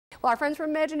Well, our friends from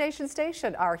Imagination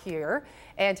Station are here,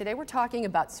 and today we're talking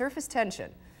about surface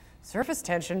tension. Surface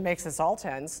tension makes us all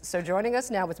tense. So joining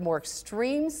us now with more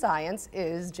extreme science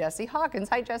is Jessie Hawkins.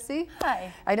 Hi, Jessie.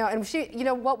 Hi. I know, and she, you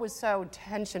know, what was so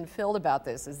tension-filled about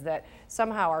this is that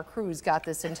somehow our crews got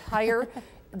this entire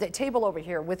the table over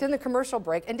here within the commercial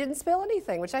break and didn't spill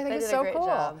anything, which I think is so cool.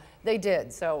 Job. They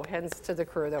did, so hence to the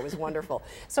crew, that was wonderful.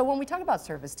 So when we talk about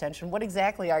surface tension, what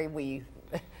exactly are we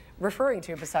referring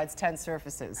to besides tense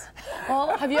surfaces?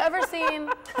 Well, have you ever seen?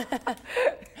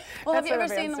 Have you ever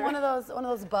seen one of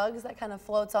those bugs that kind of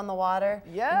floats on the water?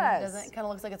 Yes. It kind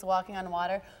of looks like it's walking on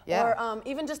water. Yeah. Or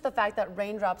even just the fact that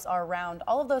raindrops are round.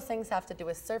 All of those things have to do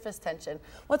with surface tension.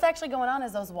 What's actually going on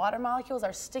is those water molecules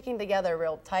are sticking together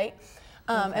real tight.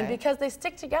 And because they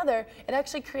stick together, it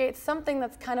actually creates something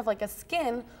that's kind of like a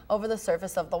skin over the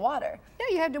surface of the water. Yeah,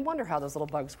 you had to wonder how those little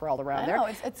bugs crawled around there.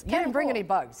 It's you didn't bring any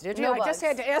bugs, did you? No I bugs. just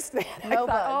had to ask that. No I thought,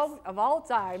 bugs. oh, of all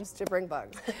times to bring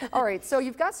bugs. All right, so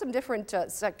you've got some different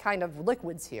kind of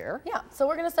liquids here. Yeah, so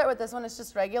we're going to start with this one. It's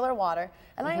just regular water.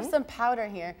 And I have some powder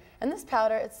here. And this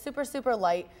powder, it's super, super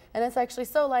light. And it's actually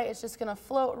so light, it's just going to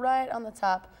float right on the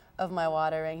top of my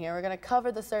water right here. We're going to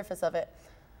cover the surface of it.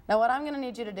 Now what I'm going to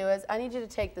need you to do is I need you to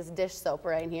take this dish soap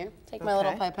right here. Take my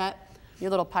little pipette. Your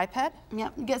little pipette?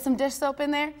 Yep. Get some dish soap in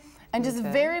there and just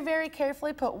very, very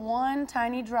carefully put one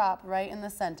tiny drop right in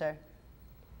the center.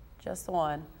 Just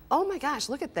one. Oh my gosh,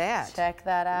 look at that. Check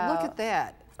that out. Look at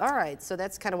that. All right, so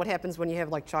that's kind of what happens when you have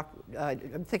like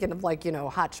I'm thinking of like, you know,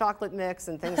 hot chocolate mix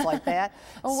and things like that.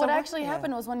 Well, what actually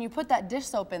happened was when you put that dish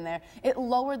soap in there, it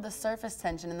lowered the surface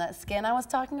tension in that skin I was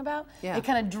talking about. Yeah. It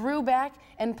kind of drew back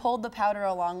and pulled the powder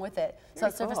along with it. So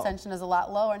that surface tension is a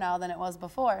lot lower now than it was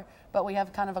before, but we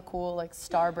have kind of a cool like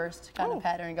starburst kind of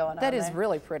pattern going on That is there.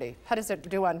 really pretty. How does it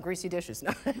do on greasy dishes?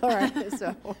 No. All right,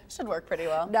 so. Should work pretty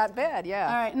well. Not bad, yeah.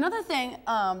 All right, another thing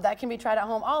that can be tried at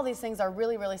home, all these things are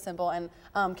really, really simple and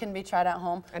can be tried at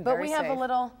home. And but very we have safe.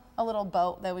 a little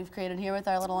boat that we've created here with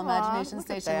our little Imagination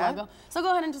Station logo. So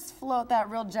go ahead and just float that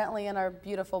real gently in our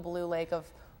beautiful blue lake of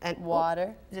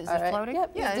water. Is it floating?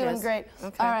 Yep, yeah, it's doing great.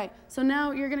 Okay. All right, so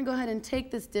now you're going to go ahead and take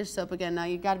this dish soap again. Now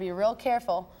you've got to be real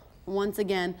careful once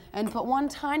again and put one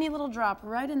tiny little drop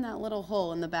right in that little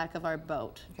hole in the back of our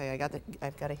boat. Okay,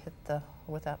 I've got to hit the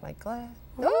without my glass.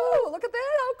 Oh, look at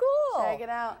that! How cool! Check it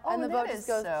out. Oh, and the boat just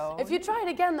goes. So if you try it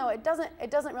again, though, it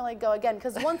doesn't really go again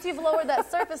because once you've lowered that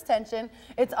surface tension,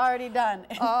 it's already done.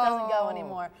 It doesn't go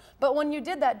anymore. But when you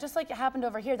did that, just like it happened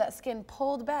over here, that skin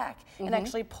pulled back and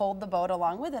actually pulled the boat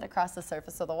along with it across the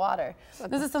surface of the water.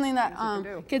 This is something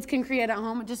that kids can create at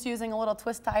home just using a little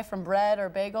twist tie from bread or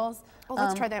bagels. Oh,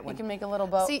 let's try that one. You can make a little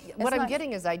boat. See, what I'm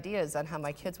getting is ideas on how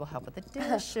my kids will help with the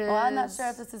dishes. Well, I'm not sure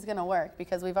if this is going to work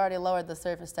because we've already lowered the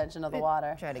surface tension of the water.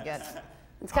 Try it again.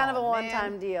 It's kind of a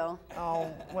one-time deal.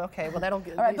 Oh, well, okay. Well, that'll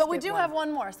get. All right, but we do have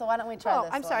one more, so why don't we try this?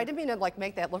 I'm sorry. I didn't mean to like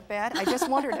make that look bad. I just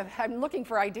wondered if I'm looking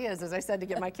for ideas, as I said, to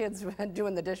get my kids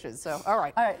doing the dishes. So, all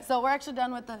right. All right. So we're actually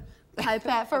done with the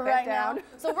pipette for right now.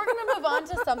 So we're going to move on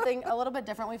to something a little bit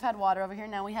different. We've had water over here.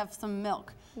 Now we have some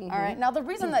milk. All right. Now the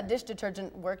reason that dish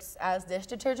detergent works as dish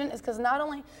detergent is because not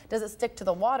only does it stick to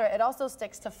the water, it also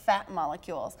sticks to fat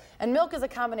molecules. And milk is a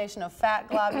combination of fat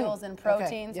globules and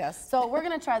proteins. Okay, yes. So we're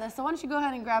going to try this. So why don't you go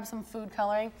ahead and grab some food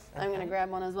coloring. I'm going to grab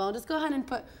one as well. Just go ahead and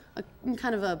put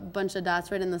kind of a bunch of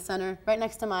dots right in the center, right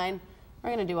next to mine. We're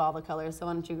going to do all the colors, so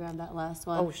why don't you grab that last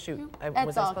one? Oh, shoot.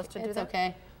 Was I supposed to do that? It's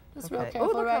okay. Just real Oh, careful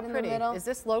look right how in pretty. the middle. Is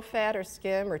this low fat or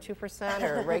skim or 2%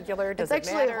 or regular? Does it's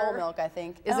it actually matter? whole milk, I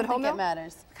think. Is it whole milk? It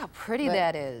matters. Look how pretty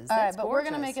that is. All right, That's but we're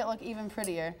going to gorgeous. make it look even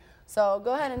prettier. So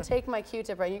go ahead and take my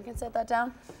Q-tip, right? You can set that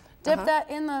down. Dip that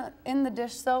in the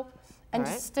dish soap and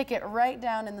just stick it right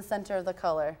down in the center of the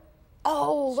color.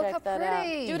 Oh, look how Check that out.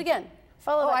 pretty. Do it again.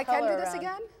 Follow that I can color do this around.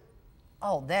 again?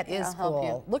 Oh, that is I'll help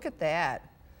cool. you. Look at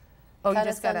that. Oh, Kind you of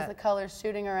just sends got the colors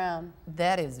shooting around.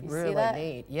 That is really that?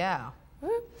 neat. Yeah.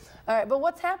 All right, but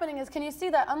what's happening is, can you see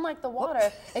that unlike the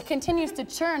water, it continues to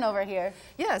churn over here?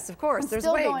 Yes, of course. There's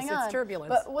still waves. going on. It's turbulence.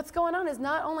 But what's going on is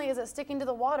not only is it sticking to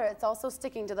the water, it's also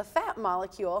sticking to the fat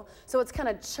molecule. So it's kind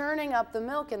of churning up the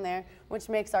milk in there, which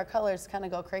makes our colors kind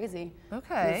of go crazy.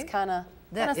 Okay. It's kind of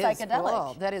That is psychedelic.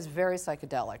 Cool. That is very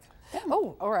psychedelic.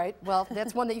 Oh, all right. Well,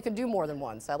 that's one that you can do more than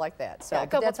once. I like that. So Yeah, a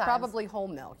couple that's times. probably whole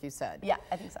milk, you said. Yeah,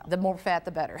 I think so. The more fat,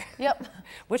 the better. Yep.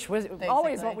 Which was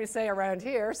always what we say around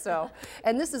here. So,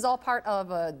 and this is all part of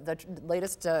the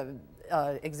latest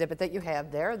exhibit that you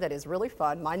have there that is really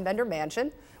fun, Mind Bender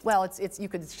Mansion. Well, you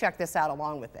could check this out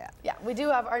along with that. Yeah, we do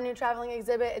have our new traveling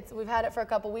exhibit. We've had it for a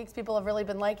couple weeks. People have really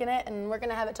been liking it, and we're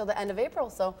going to have it till the end of April,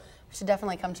 so we should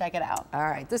definitely come check it out. All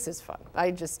right, this is fun.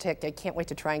 I can't wait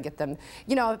to try and get them.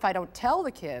 You know, if I don't tell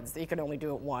the kids that you can only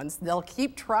do it once, they'll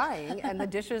keep trying, and the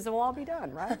dishes will all be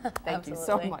done, right? Thank you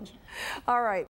so much. All right.